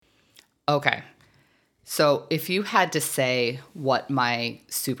Okay. So if you had to say what my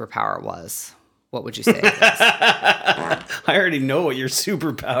superpower was, what would you say it is? I already know what your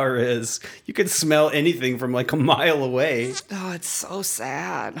superpower is. You can smell anything from like a mile away. Oh, it's so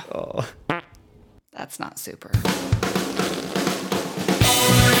sad. Oh. That's not super.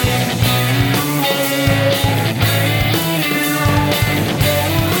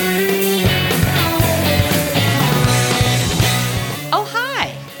 Oh, hi.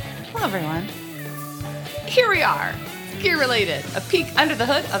 Hello, everyone. Here we are. Gear Related, a peek under the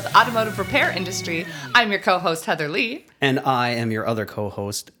hood of the automotive repair industry. I'm your co-host, Heather Lee. And I am your other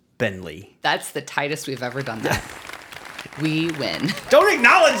co-host, Ben Lee. That's the tightest we've ever done that. We win. Don't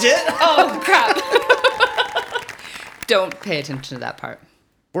acknowledge it! Oh, crap. Don't pay attention to that part.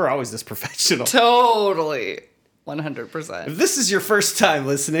 We're always this professional. Totally. 100%. If this is your first time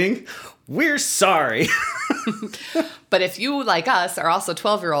listening, we're sorry. But if you, like us, are also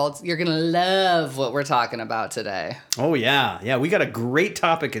 12-year-olds, you're going to love what we're talking about today. Oh, yeah. Yeah, we got a great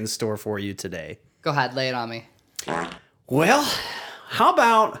topic in store for you today. Go ahead, lay it on me. Well, how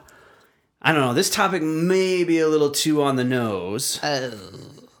about, I don't know, this topic may be a little too on the nose. Oh.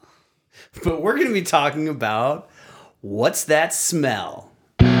 But we're going to be talking about what's that smell?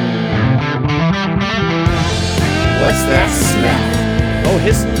 What's that smell? Oh,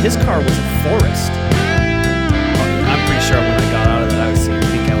 his car was a forest. I'm pretty sure when I got out of that, I was seeing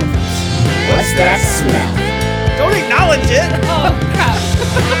pink elephants. What's that smell? Don't acknowledge it! Oh, crap.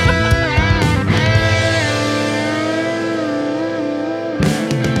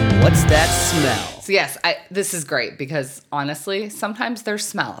 What's that smell? So, yes, this is great because, honestly, sometimes there's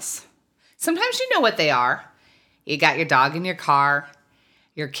smells. Sometimes you know what they are. You got your dog in your car.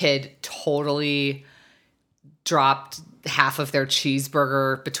 Your kid totally dropped half of their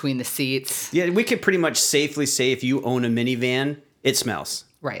cheeseburger between the seats. Yeah, we could pretty much safely say if you own a minivan, it smells.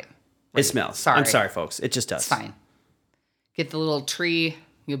 Right. It smells. Sorry. I'm sorry, folks. It just does. It's fine. Get the little tree.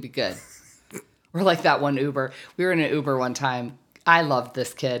 You'll be good. We're like that one Uber. We were in an Uber one time. I loved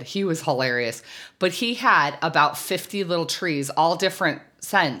this kid. He was hilarious. But he had about 50 little trees, all different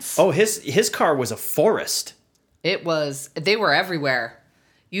scents. Oh, his car was a forest. They were everywhere.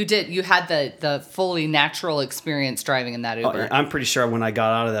 You had the fully natural experience driving in that Uber. I'm pretty sure when I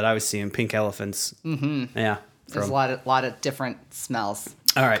got out of that, I was seeing pink elephants. Mm-hmm. Yeah. There's a lot of different smells.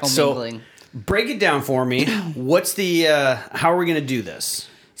 All right, so break it down for me. What's how are we going to do this?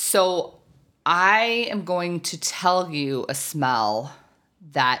 So I am going to tell you a smell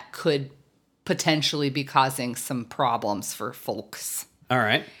that could potentially be causing some problems for folks. All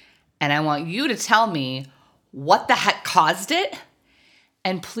right. And I want you to tell me what the heck caused it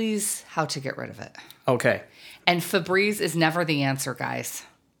and please how to get rid of it. Okay. And Febreze is never the answer, guys.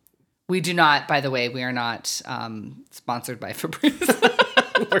 We do not, by the way, we are not sponsored by Febreze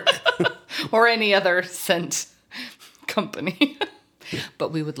or any other scent company.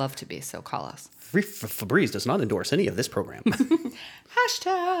 But we would love to be, so call us. Febreze does not endorse any of this program.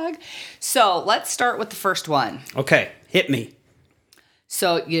 Hashtag. So let's start with the first one. Okay, hit me.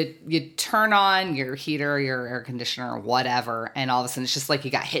 So you turn on your heater, your air conditioner, whatever, and all of a sudden it's just like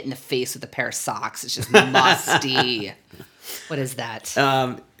you got hit in the face with a pair of socks. It's just musty. What is that?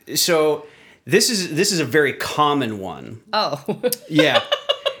 So this is a very common one. Oh. Yeah.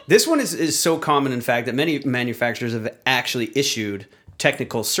 This one is so common, in fact, that many manufacturers have actually issued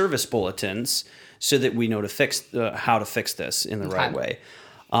technical service bulletins so that we know how to fix this in the right way.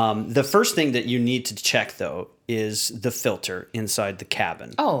 The first thing that you need to check, though, is the filter inside the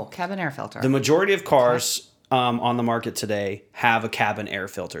cabin. Oh, cabin air filter. The majority of cars on the market today have a cabin air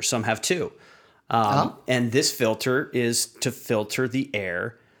filter. Some have two. And this filter is to filter the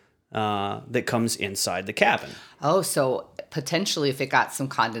air that comes inside the cabin. Oh, so potentially if it got some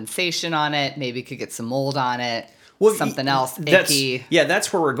condensation on it, maybe it could get some mold on it. Well, something else icky. Yeah,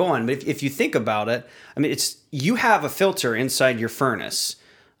 that's where we're going. But if you think about it, I mean, you have a filter inside your furnace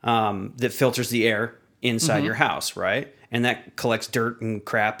that filters the air inside your house, right? And that collects dirt and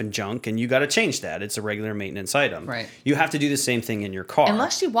crap and junk, and you got to change that. It's a regular maintenance item. Right. You have to do the same thing in your car.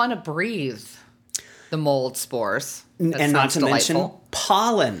 Unless you want to breathe the mold spores. And not to mention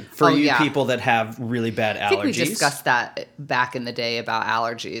pollen for people that have really bad allergies. I think we discussed that back in the day about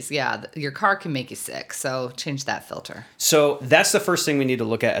allergies. Yeah, your car can make you sick, so change that filter. So that's the first thing we need to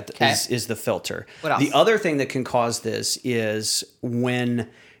look at is the filter. What else? The other thing that can cause this is when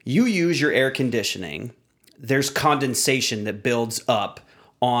you use your air conditioning, there's condensation that builds up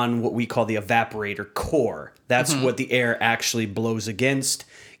on what we call the evaporator core. That's what the air actually blows against,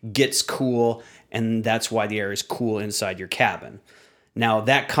 gets cool, and that's why the air is cool inside your cabin. Now,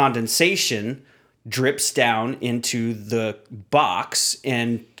 that condensation drips down into the box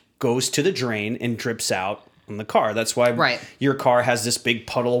and goes to the drain and drips out on the car. That's why Right. your car has this big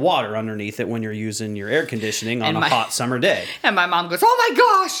puddle of water underneath it when you're using your air conditioning on And a hot summer day. And my mom goes, "Oh my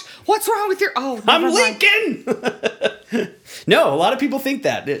gosh, what's wrong with your? Oh, I'm never mind." leaking. No, a lot of people think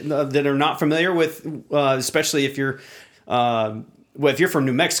that are not familiar with, especially if you're, if you're from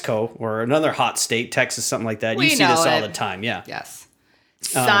New Mexico or another hot state, Texas, something like that. We You see know this all it. the time. Yeah. Yes,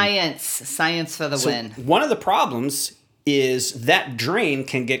 science for the So win. one of the problems is that drain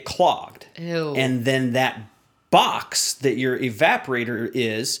can get clogged, Ew. and then that box that your evaporator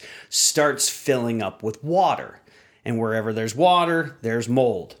is starts filling up with water, and wherever there's water, there's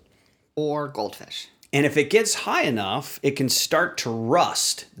mold. Or goldfish. And if it gets high enough, it can start to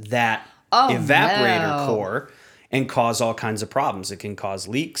rust that Oh, evaporator no. core and cause all kinds of problems. It can cause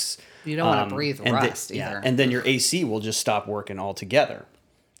leaks. You don't want to breathe and rust either. and then your AC will just stop working altogether.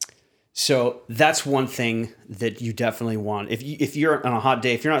 So that's one thing that you definitely want. If you're on a hot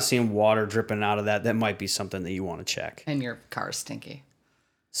day, if you're not seeing water dripping out of that, that might be something that you want to check. And your car's stinky.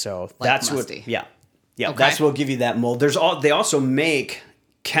 So Like that's musty. what, yeah, Okay. that's what will give you that mold. They also make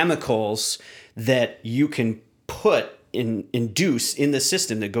chemicals that you can induce in the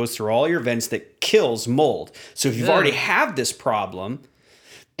system that goes through all your vents that kills mold. So if you've Ugh. already have this problem,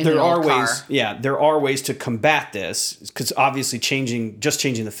 In an there are old ways. car. There are ways to combat this, because obviously changing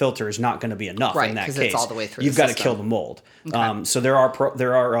the filter is not going to be enough Right, in that 'cause case. it's all the way through You've the got to system. kill the mold. So there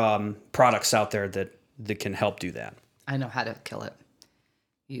are products out there that can help do that. I know how to kill it.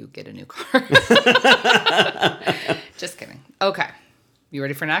 You get a new car. Just kidding. Okay. You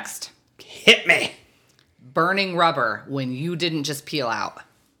ready for next? Hit me. Burning rubber when you didn't just peel out.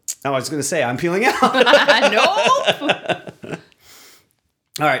 Oh, I was going to say I'm peeling out. No.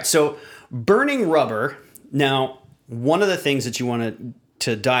 All right, so burning rubber. Now, one of the things that you want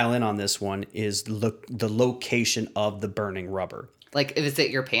to dial in on this one is the location of the burning rubber. Like, is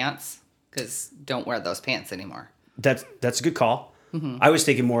it your pants? Because don't wear those pants anymore. That's a good call. I was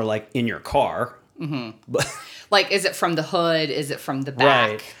thinking more like in your car. But Like, is it from the hood? Is it from the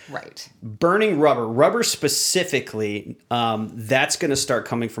back? Right. burning rubber specifically, that's going to start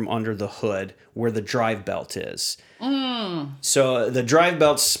coming from under the hood where the drive belt is. So the drive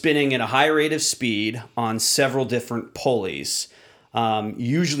belt's spinning at a high rate of speed on several different pulleys.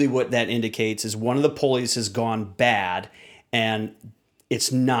 Usually what that indicates is one of the pulleys has gone bad and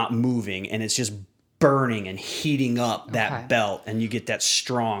it's not moving, and it's just burning and heating up that Okay. belt, and you get that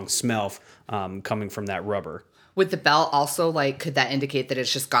strong smell coming from that rubber. With the belt also, like, could that indicate that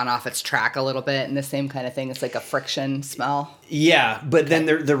it's just gone off its track a little bit and the same kind of thing? It's like a friction smell. Yeah, but then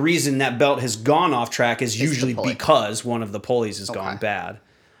the reason that belt has gone off track is the usually pulley. because one of the pulleys has gone Okay. bad.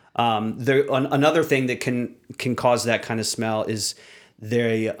 Another thing that can cause that kind of smell is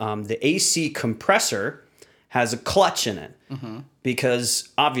the AC compressor has a clutch in it. Because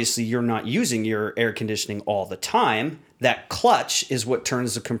obviously you're not using your air conditioning all the time. That clutch is what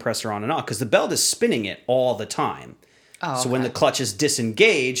turns the compressor on and off, because the belt is spinning it all the time. Oh, So when the okay. clutch is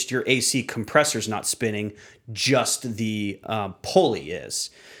disengaged, your AC compressor's not spinning, just the pulley is.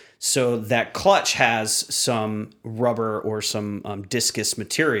 So that clutch has some rubber or some discus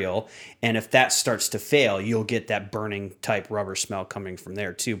material, and if that starts to fail, you'll get that burning type rubber smell coming from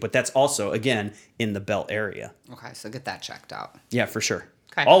there too. But that's also, again, in the belt area. Okay, so get that checked out. Yeah, for sure.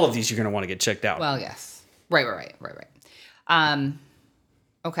 Okay. All of these you're going to want to get checked out. Well, yes. Right.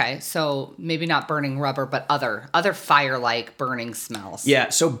 Okay, so maybe not burning rubber, but other fire-like burning smells. Yeah,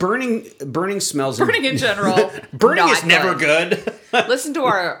 so burning smells. Burning in general. burning not is never good. Listen to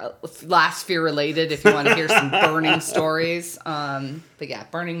our last fear related if you want to hear some burning stories. But yeah,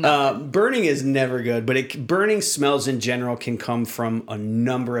 burning. Burning is never good, but burning smells in general can come from a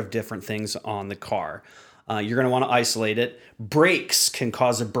number of different things on the car. You're going to want to isolate it. Brakes can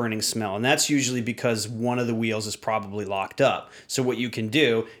cause a burning smell, and that's usually because one of the wheels is probably locked up. So what you can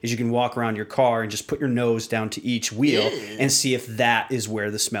do is you can walk around your car and just put your nose down to each wheel and see if that is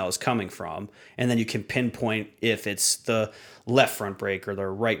where the smell is coming from. And then you can pinpoint if it's the left front brake or the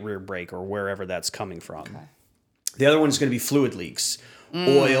right rear brake or wherever that's coming from. Okay. The other one is going to be fluid leaks.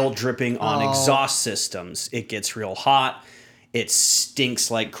 Oil dripping on exhaust systems. It gets real hot. It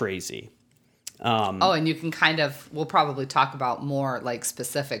stinks like crazy. And you can we'll probably talk about more like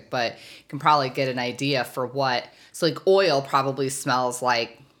specific, but you can probably get an idea for what. So like oil probably smells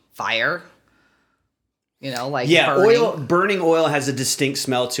like fire. Like burning oil has a distinct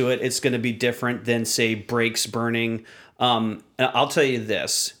smell to it. It's going to be different than, say, brakes burning. And I'll tell you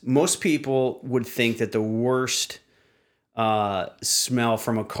this. Most people would think that the worst smell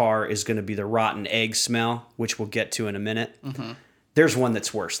from a car is going to be the rotten egg smell, which we'll get to in a minute. There's one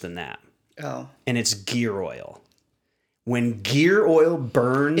that's worse than that. Oh. And it's gear oil. When gear oil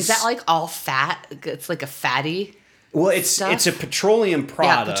burns, Is that like all fat? It's like a fatty. well, it's stuff? a petroleum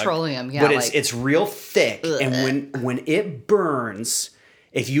product. petroleum, yeah, but like- it's real thick, Ugh. and when it burns,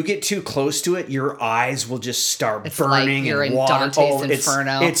 if you get too close to it, your eyes will just start It's like burning you're and in water. Dante's it's,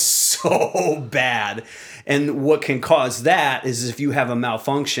 Inferno. It's so bad. And what can cause that is if you have a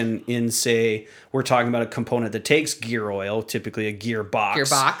malfunction in, say, we're talking about a component that takes gear oil, typically a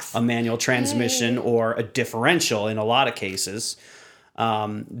gearbox, a manual transmission, or a differential in a lot of cases.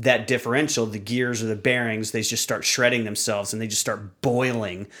 That differential, the gears or the bearings, they just start shredding themselves and they just start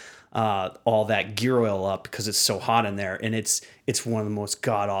boiling all that gear oil up because it's so hot in there. And it's one of the most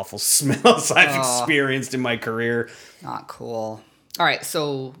god-awful smells I've experienced in my career. Not cool. All right,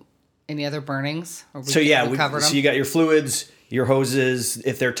 so any other burnings? Or So yeah, we covered so them? you got your fluids, your hoses,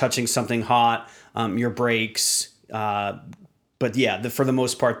 if they're touching something hot, your brakes. But yeah, for the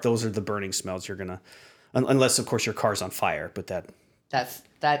most part, those are the burning smells you're gonna, unless of course your car's on fire. But That's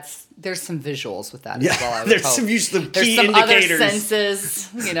there's some visuals with that yeah, as well. I would there's hope. some use the There's key some indicators. other senses,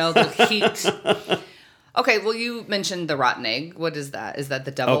 the heat. Okay, well, you mentioned the rotten egg. What is that? Is that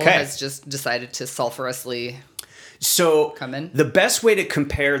the devil Okay. has just decided to sulfurously So come in? the best way to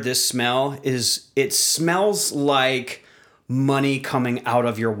compare this smell is it smells like money coming out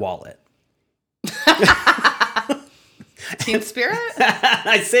of your wallet. Teen Spirit?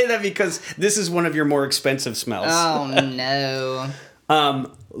 I say that because this is one of your more expensive smells. Oh, no.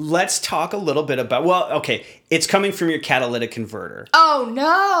 Let's talk a little bit about, okay, it's coming from your catalytic converter. Oh,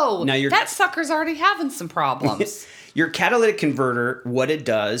 no. Now that sucker's already having some problems. Your catalytic converter, what it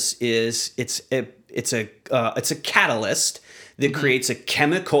does is it's a catalyst that creates a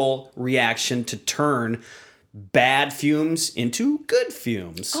chemical reaction to turn bad fumes into good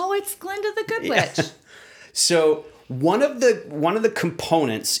fumes. Oh, it's Glinda the Good Witch. So one of the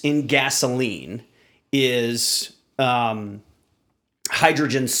components in gasoline is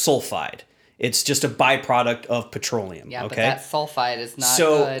hydrogen sulfide. It's just a byproduct of petroleum. Yeah, okay? but that sulfide is not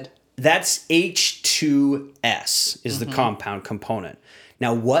So good. that's H2S is the compound component.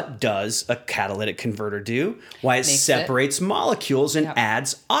 Now, what does a catalytic converter do? Why it separates molecules and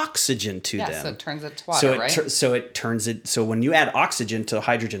adds oxygen to them. So it turns it to water, right? So when you add oxygen to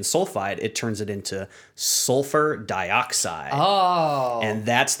hydrogen sulfide, it turns it into sulfur dioxide. Oh. And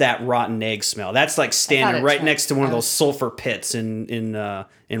that's that rotten egg smell. That's like standing right next to one of those sulfur pits in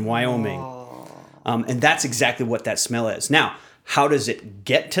Wyoming. Oh. And that's exactly what that smell is. Now, how does it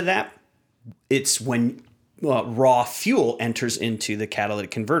get to that? It's when raw fuel enters into the catalytic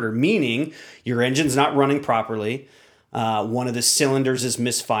converter, meaning your engine's not running properly. One of the cylinders is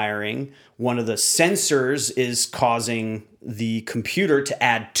misfiring. One of the sensors is causing the computer to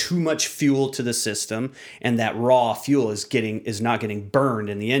add too much fuel to the system, and that raw fuel is not getting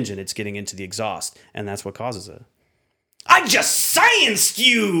burned in the engine. It's getting into the exhaust, and that's what causes it. I just scienced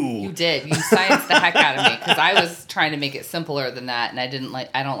you. You did. You scienced the heck out of me because I was trying to make it simpler than that, and I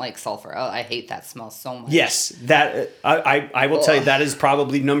don't like sulfur. Oh, I hate that smell so much. Yes, that I will tell you that is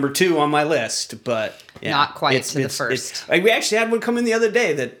probably number 2 on my list, but yeah, Not quite to the first. We actually had one come in the other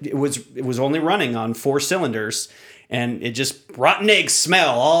day that it was only running on 4 cylinders, and it just rotten egg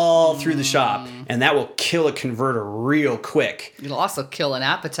smell all through the shop, and that will kill a converter real quick. It'll also kill an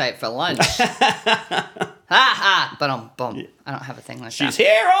appetite for lunch. Boom. I don't have a thing like She's that.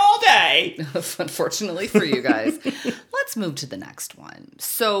 here all day. Unfortunately for you guys. Let's move to the next one.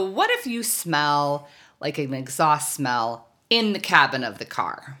 So what if you smell like an exhaust smell in the cabin of the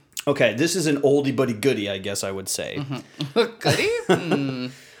car? Okay, this is an oldie but a goodie, I guess I would say.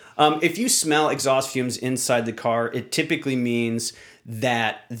 Goodie? If you smell exhaust fumes inside the car, it typically means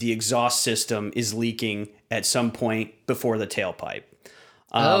that the exhaust system is leaking at some point before the tailpipe.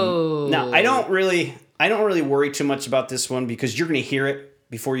 Now, I don't really worry too much about this one because you're going to hear it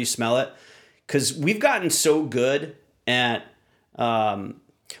before you smell it. Because we've gotten so good at,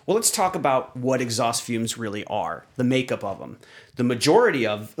 let's talk about what exhaust fumes really are, the makeup of them. The majority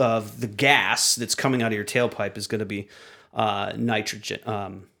of the gas that's coming out of your tailpipe is going to be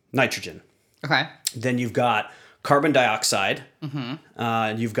nitrogen. Okay. Then you've got carbon dioxide.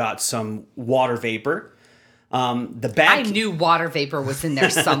 You've got some water vapor. I knew water vapor was in there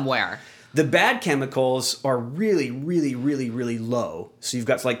somewhere. The bad chemicals are really, really, really, really low. So you've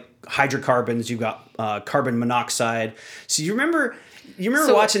got like hydrocarbons, you've got carbon monoxide. So you remember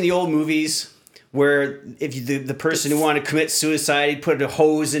watching the old movies where if the person who wanted to commit suicide, he'd put a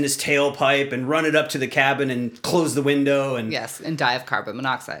hose in his tailpipe and run it up to the cabin and close the window and Yes, and die of carbon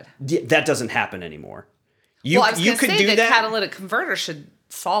monoxide. that doesn't happen anymore. I was going to say the catalytic converter should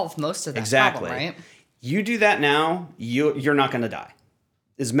solve most of that problem, right? You do that now, you're not going to die.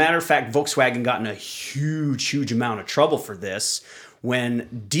 as a matter of fact, Volkswagen got in a huge amount of trouble for this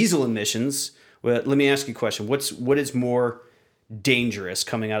when diesel emissions. Well, let me ask you a question. What is more dangerous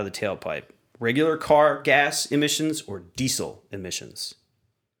coming out of the tailpipe? Regular car gas emissions or diesel emissions?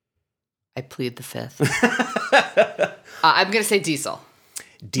 I plead the fifth. I'm going to say diesel.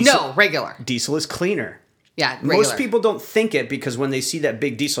 Diesel. No, regular. Diesel is cleaner. Yeah, regular. Most people don't think it because when they see that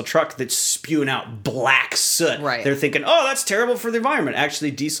big diesel truck that's spewing out black soot, Right. they're thinking, oh, that's terrible for the environment.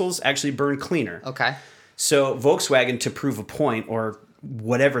 Actually, diesels actually burn cleaner. Okay. So Volkswagen, to prove a point, or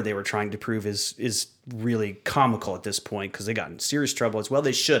whatever they were trying to prove, is really comical at this point because they got in serious trouble as well.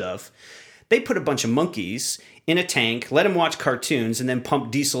 They should have. They put a bunch of monkeys in a tank, let them watch cartoons, and then pump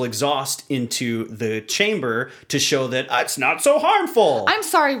diesel exhaust into the chamber to show that it's not so harmful. I'm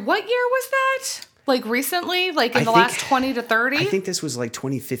sorry, what year was that? Like recently? Like in the last 20 to 30? I think this was like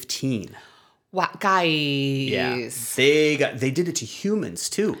 2015. Wow, guys. Yeah, they did it to humans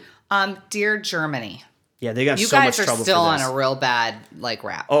too. Dear Germany. Yeah, they got You so much guys are trouble still for on this. a real bad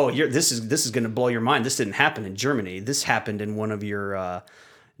rap. Oh, this is going to blow your mind. This didn't happen in Germany. This happened in one of your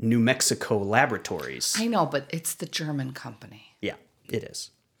New Mexico laboratories. I know, but it's the German company. Yeah, it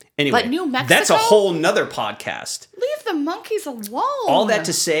is. Anyway, But New Mexico? that's a whole nother podcast. Leave the monkeys alone. All that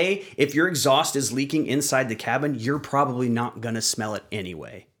to say, if your exhaust is leaking inside the cabin, you're probably not going to smell it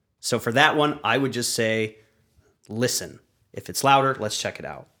anyway. So for that one, I would just say, listen. If it's louder, let's check it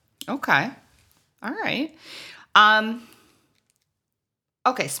out. Okay. All right.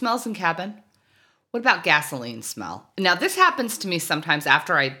 Okay, smells in cabin. What about gasoline smell? Now, this happens to me sometimes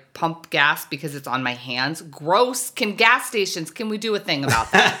after I pump gas because it's on my hands. Gross. Can we do a thing about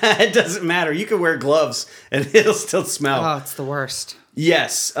that? It doesn't matter. You can wear gloves and it'll still smell. Oh, it's the worst.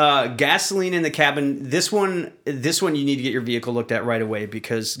 Yes, gasoline in the cabin. This one you need to get your vehicle looked at right away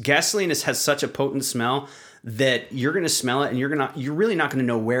because gasoline has such a potent smell that you're going to smell it and you're really not going to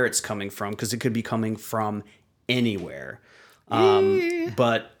know where it's coming from because it could be coming from anywhere.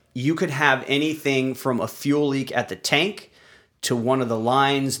 But you could have anything from a fuel leak at the tank to one of the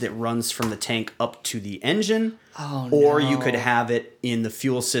lines that runs from the tank up to the engine. Oh, no. Or you could have it in the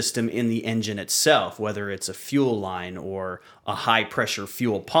fuel system in the engine itself, whether it's a fuel line or a high pressure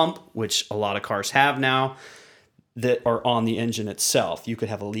fuel pump, which a lot of cars have now that are on the engine itself. You could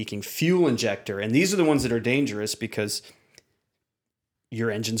have a leaking fuel injector. And these are the ones that are dangerous because your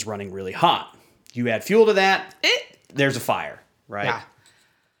engine's running really hot. You add fuel to that, there's a fire, right? Yeah.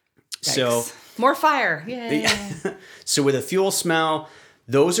 So Yikes. More fire. Yay. So with a fuel smell,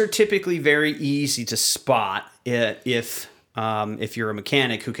 those are typically very easy to spot if you're a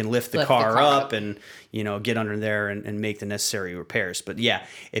mechanic who can lift the car up and get under there and make the necessary repairs. But yeah,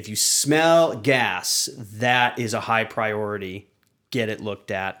 if you smell gas, that is a high priority. Get it looked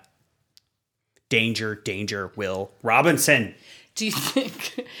at. Danger, Will Robinson. Do you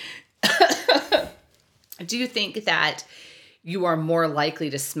think that you are more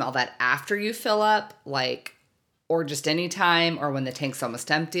likely to smell that after you fill up, or just any time, or when the tank's almost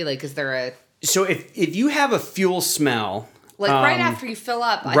empty? Is there a... So if you have a fuel smell... right after you fill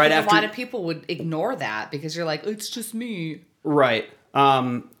up, I think a lot of people would ignore that because you're like, it's just me. Right.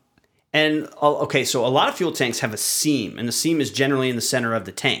 So a lot of fuel tanks have a seam, and the seam is generally in the center of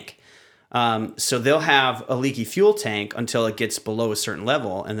the tank. So they'll have a leaky fuel tank until it gets below a certain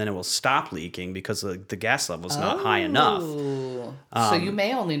level, and then it will stop leaking because the gas level is not high enough. So you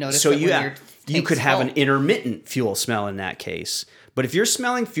may only notice So it when your you could tank's have full. an intermittent fuel smell in that case. But if you're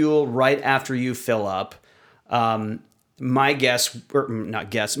smelling fuel right after you fill up, my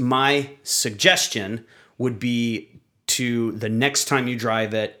suggestion would be to the next time you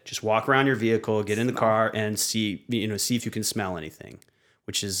drive it, just walk around your vehicle, get in the car, and see if you can smell anything.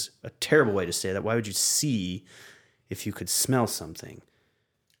 Which is a terrible way to say that. Why would you see if you could smell something?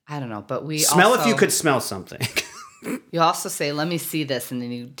 I don't know, but Smell if you could smell something. You also say, let me see this, and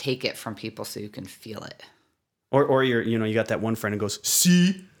then you take it from people so you can feel it. Or you got that one friend who goes,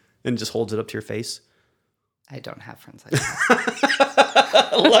 see, and just holds it up to your face. I don't have friends like that.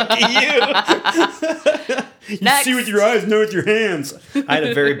 Lucky you. You see with your eyes, know with your hands. I had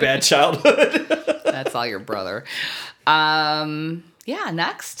a very bad childhood. That's all your brother. Yeah,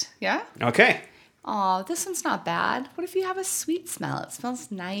 next. Yeah? Okay. Oh, this one's not bad. What if you have a sweet smell? It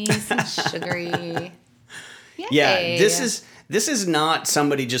smells nice and sugary. Yay. Yeah, this is not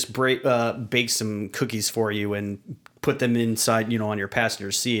somebody just bake some cookies for you and put them inside, on your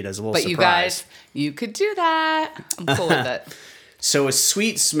passenger seat as a little surprise. But you guys, you could do that. I'm cool with it. So a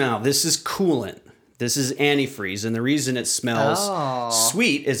sweet smell. This is coolant. This is antifreeze, and the reason it smells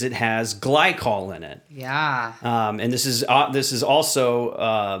sweet is it has glycol in it. Yeah. And this is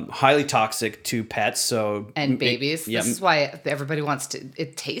also highly toxic to pets. So And babies. Yeah. This is why everybody wants to.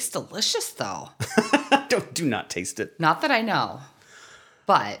 It tastes delicious, though. do not taste it. Not that I know.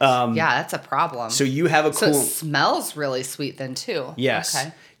 But, yeah, that's a problem. So you have a So it coolant. smells really sweet then, too. Yes.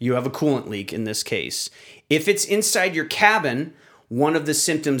 Okay. You have a coolant leak in this case. If it's inside your cabin, one of the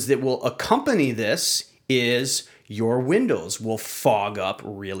symptoms that will accompany this is your windows will fog up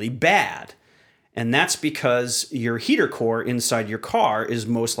really bad. And that's because your heater core inside your car is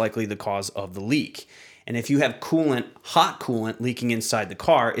most likely the cause of the leak. And if you have hot coolant leaking inside the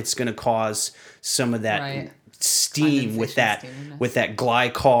car, it's going to cause some of that steam with that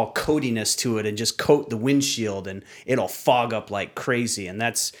glycol coatiness to it and just coat the windshield, and it'll fog up like crazy. And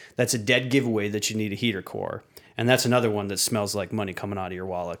that's a dead giveaway that you need a heater core. And that's another one that smells like money coming out of your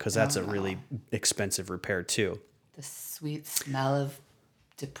wallet, because that's a really expensive repair too. The sweet smell of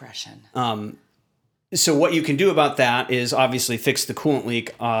depression. So what you can do about that is obviously fix the coolant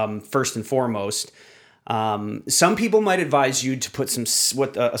leak first and foremost. Some people might advise you to put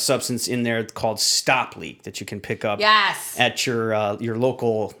a substance in there called Stop Leak that you can pick up at your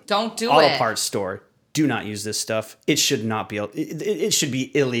local auto parts store. Do not use this stuff. It should not be. It should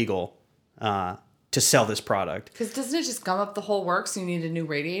be illegal to sell this product. Because doesn't it just gum up the whole works? You need a new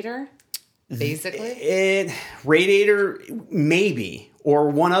radiator, basically. Radiator, maybe, or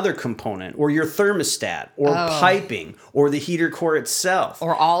one other component, or your thermostat, or piping, or the heater core itself,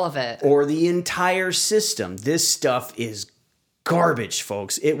 or all of it, or the entire system. This stuff is garbage,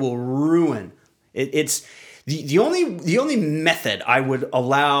 folks. It will ruin. It's the only method I would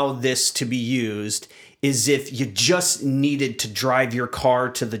allow this to be used is if you just needed to drive your car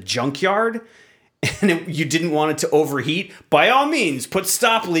to the junkyard and you didn't want it to overheat. By all means, put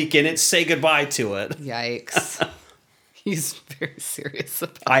Stop Leak in it, say goodbye to it. Yikes. He's very serious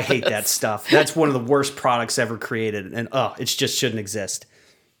about it. I hate that stuff. That's one of the worst products ever created, and it just shouldn't exist.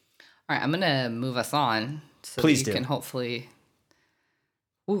 All right, I'm going to move us on so Please you do. can hopefully...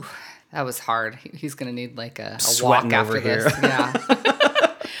 Ooh, that was hard. He's going to need like a Sweating walk after over here. this.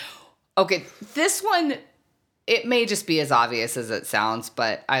 Yeah. Okay, this one... It may just be as obvious as it sounds,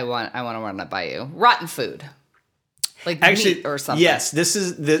 but I want to run it by you. Rotten food, like meat or something. Yes, this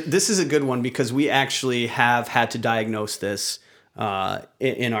is a good one because we actually have had to diagnose this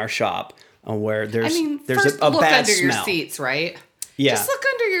in our shop where there's first a look bad under smell. your seats, right? Yeah. Just look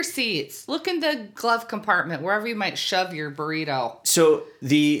under your seats. Look in the glove compartment, wherever you might shove your burrito. So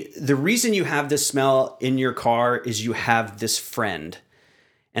the reason you have this smell in your car is you have this friend,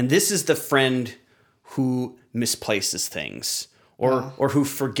 and this is the friend who misplaces things or who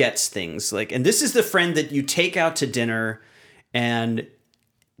forgets things. And this is the friend that you take out to dinner and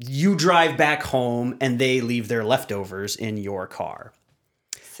you drive back home and they leave their leftovers in your car.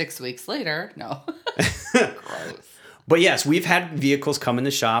 6 weeks later, no. Gross. But yes, we've had vehicles come in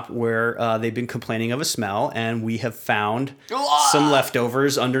the shop where they've been complaining of a smell, and we have found some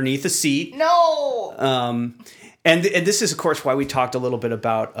leftovers underneath the seat. No. And this is, of course, why we talked a little bit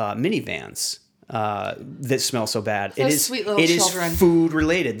about minivans. That smell so bad. Those sweet little children. Is food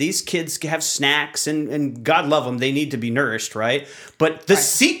related. These kids have snacks and God love them. They need to be nourished, right? But the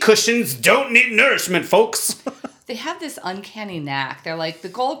seat cushions don't need nourishment, folks. They have this uncanny knack. They're like the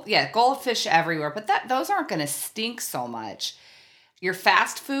goldfish everywhere, but those aren't going to stink so much. Your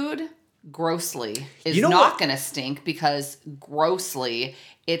fast food, grossly, is not going to stink because grossly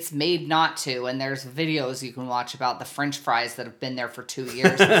it's made not to. And there's videos you can watch about the French fries that have been there for 2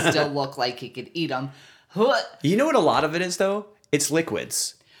 years and still look like you could eat them. You know what a lot of it is, though? It's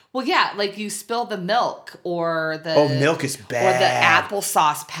liquids. Well, yeah, like you spill the milk or the... Oh, milk is bad. Or the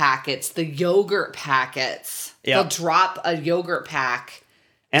applesauce packets, the yogurt packets. Yep. They'll drop a yogurt pack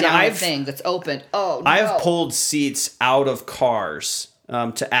and down a thing that's opened. Oh, no. I've pulled seats out of cars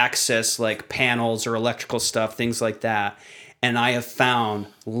to access like panels or electrical stuff, things like that. And I have found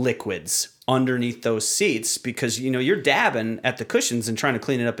liquids underneath those seats because, you're dabbing at the cushions and trying to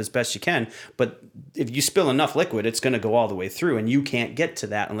clean it up as best you can. But if you spill enough liquid, it's going to go all the way through, and you can't get to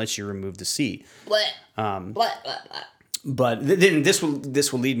that unless you remove the seat. Blech. Blech. But then this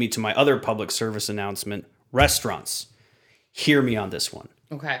will lead me to my other public service announcement. Restaurants, hear me on this one.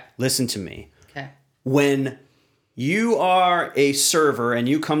 Okay. Listen to me. Okay. When you are a server and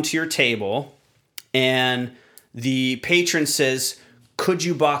you come to your table and the patron says, could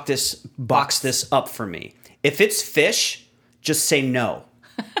you box this up for me? If it's fish, just say no.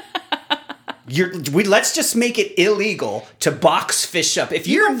 Let's just make it illegal to box fish up. If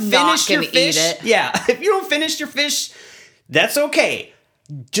you don't finish your fish, if you don't finish your fish, that's okay.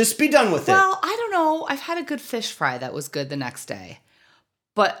 Just be done with it. Well, I don't know. I've had a good fish fry that was good the next day.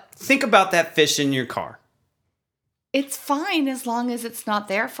 But Think about that fish in your car. it's fine as long as it's not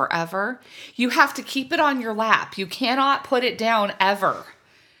there forever. You have to keep it on your lap. You cannot put it down ever.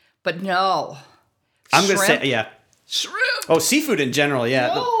 But no. I'm going to Shrimp? say, yeah. Shrimp. Oh, seafood in general, yeah.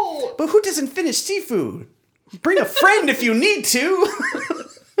 No. But who doesn't finish seafood? Bring a friend if you need to.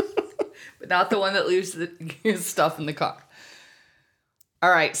 But not the one that leaves the stuff in the car. All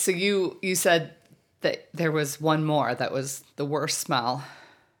right. So you said that there was one more that was the worst smell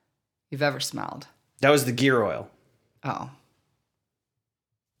you've ever smelled. That was the gear oil. Oh.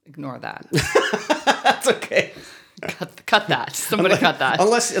 Ignore that. That's okay. Cut that. Somebody cut that.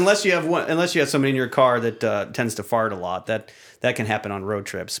 Unless you have somebody in your car that tends to fart a lot. That can happen on road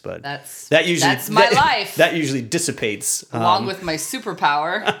trips, but That's that my life. That usually dissipates. Along with my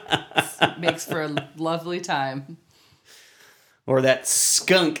superpower. It makes for a lovely time. Or that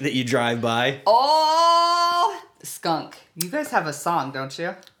skunk that you drive by. Oh, skunk. You guys have a song, don't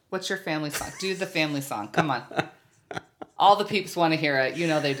you? What's your family song? Do the family song. Come on. All the peeps want to hear it. You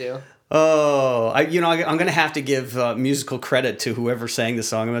know they do. Oh, I'm going to have to give musical credit to whoever sang the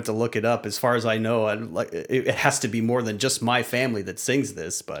song. I'm going to have to look it up. As far as I know, it has to be more than just my family that sings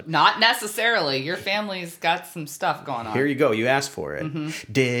this. But Not necessarily. Your family's got some stuff going on. here you go. You asked for it.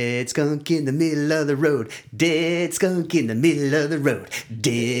 Mm-hmm. Dead skunk in the middle of the road. Dead skunk in the middle of the road.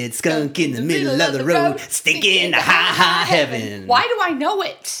 Dead skunk in the middle of the road. Stinking to high, high heaven. Why do I know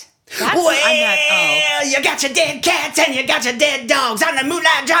it? That's what I'm not. Oh. You got your dead cats and you got your dead dogs on the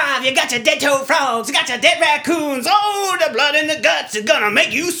Moonlight Drive. You got your dead toad frogs, you got your dead raccoons. Oh, the blood in the guts is gonna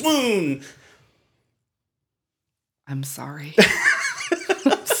make you swoon. I'm sorry.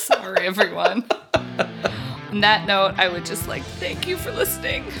 I'm sorry, everyone. On that note, I would just like to thank you for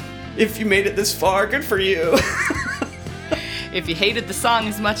listening. If you made it this far, good for you. If you hated the song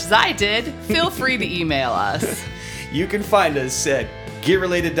as much as I did, feel free to email us. You can find us at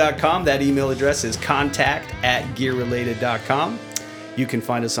gearrelated.com. That email address is contact@gearrelated.com. You can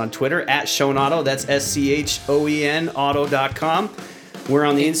find us on Twitter at SchoenAuto. That's SCHOEN auto.com. We're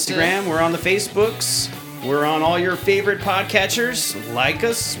on the Instagram. We're on the Facebooks. We're on all your favorite podcatchers. Like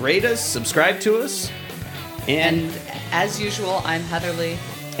us, rate us, subscribe to us. And as usual, I'm Heather Lee.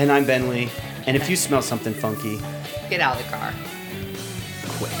 And I'm Ben Lee. And if you smell something funky, Get out of the car.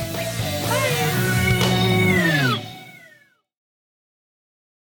 quick.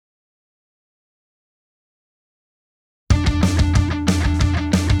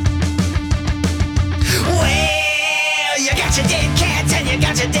 Well, you got your dead cats and you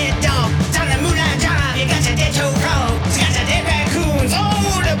got your dead dog. On the Moonlight Drive, you got your dead toad frog.